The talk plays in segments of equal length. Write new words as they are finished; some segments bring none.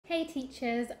Hey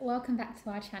teachers, welcome back to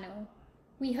our channel.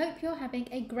 We hope you're having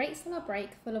a great summer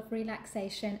break full of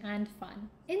relaxation and fun.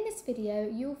 In this video,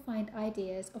 you'll find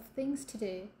ideas of things to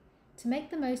do to make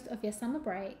the most of your summer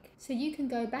break so you can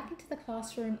go back into the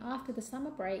classroom after the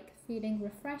summer break feeling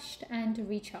refreshed and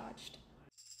recharged.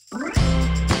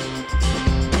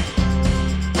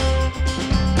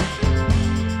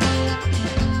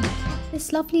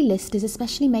 This lovely list is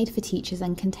especially made for teachers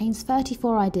and contains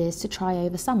 34 ideas to try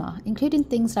over summer, including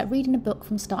things like reading a book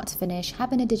from start to finish,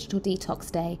 having a digital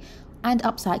detox day, and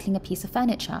upcycling a piece of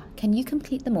furniture. Can you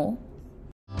complete them all?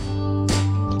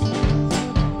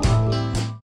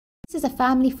 This is a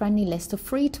family-friendly list of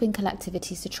free Twinkle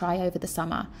activities to try over the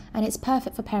summer, and it's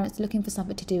perfect for parents looking for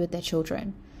something to do with their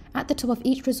children. At the top of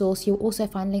each resource, you'll also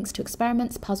find links to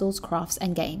experiments, puzzles, crafts,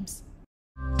 and games.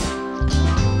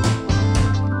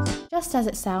 Just as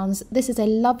it sounds, this is a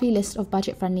lovely list of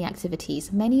budget-friendly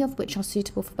activities, many of which are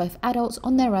suitable for both adults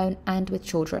on their own and with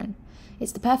children.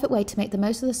 It's the perfect way to make the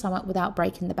most of the summer without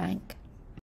breaking the bank.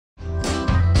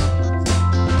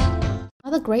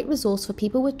 Another great resource for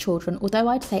people with children, although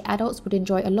I'd say adults would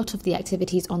enjoy a lot of the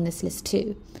activities on this list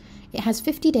too. It has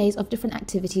 50 days of different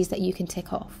activities that you can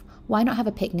tick off. Why not have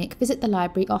a picnic, visit the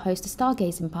library, or host a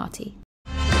stargazing party?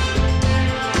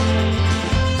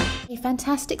 A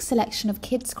fantastic selection of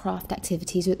kids' craft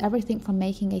activities with everything from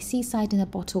making a seaside in a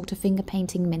bottle to finger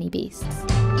painting mini beasts.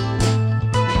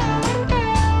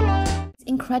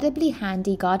 Incredibly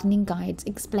handy gardening guides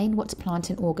explain what to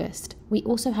plant in August. We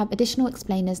also have additional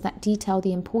explainers that detail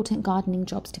the important gardening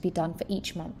jobs to be done for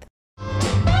each month.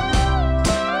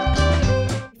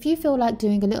 If you feel like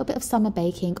doing a little bit of summer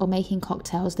baking or making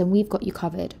cocktails, then we've got you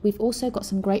covered. We've also got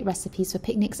some great recipes for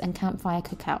picnics and campfire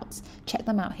cookouts. Check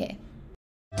them out here.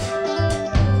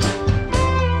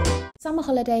 Summer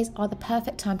holidays are the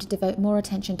perfect time to devote more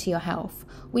attention to your health.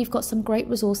 We've got some great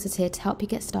resources here to help you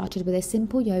get started with a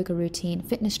simple yoga routine,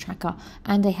 fitness tracker,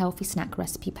 and a healthy snack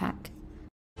recipe pack.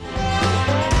 We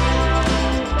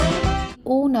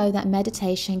all know that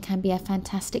meditation can be a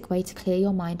fantastic way to clear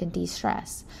your mind and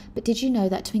de-stress, but did you know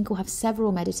that Twinkle have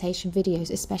several meditation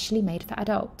videos especially made for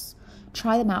adults?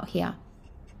 Try them out here.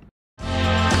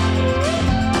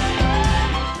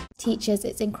 Teachers,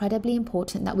 it's incredibly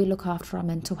important that we look after our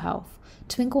mental health.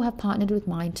 Twinkle have partnered with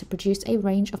Mind to produce a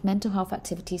range of mental health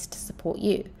activities to support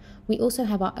you. We also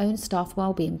have our own staff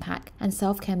wellbeing pack and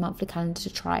self-care monthly calendar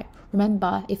to try.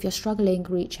 Remember, if you're struggling,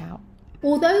 reach out.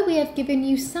 Although we have given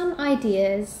you some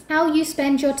ideas, how you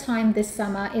spend your time this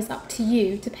summer is up to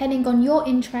you, depending on your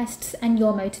interests and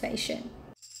your motivation.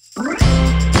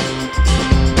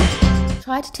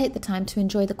 Try to take the time to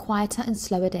enjoy the quieter and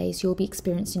slower days you'll be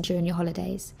experiencing during your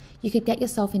holidays. You could get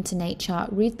yourself into nature,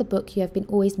 read the book you have been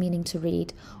always meaning to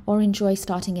read, or enjoy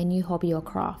starting a new hobby or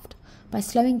craft. By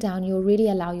slowing down, you'll really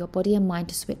allow your body and mind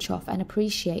to switch off and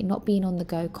appreciate not being on the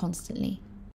go constantly.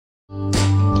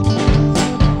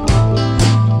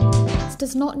 This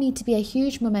does not need to be a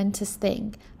huge momentous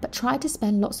thing, but try to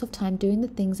spend lots of time doing the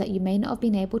things that you may not have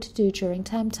been able to do during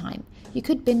term time. You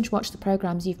could binge watch the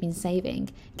programs you've been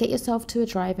saving, get yourself to a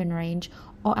driving range,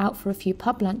 or out for a few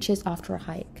pub lunches after a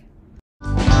hike.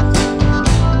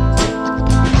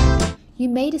 You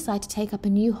may decide to take up a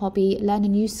new hobby, learn a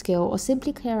new skill, or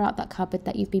simply clear out that cupboard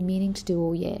that you've been meaning to do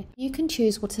all year. You can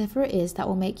choose whatever it is that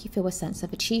will make you feel a sense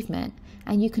of achievement,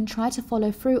 and you can try to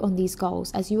follow through on these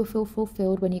goals as you will feel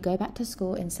fulfilled when you go back to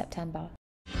school in September.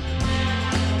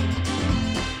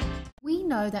 We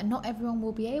know that not everyone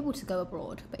will be able to go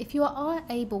abroad, but if you are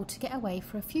able to get away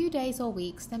for a few days or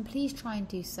weeks, then please try and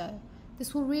do so.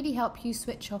 This will really help you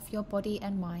switch off your body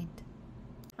and mind.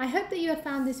 I hope that you have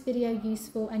found this video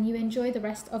useful and you enjoy the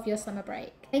rest of your summer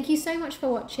break. Thank you so much for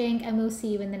watching, and we'll see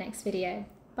you in the next video.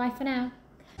 Bye for now.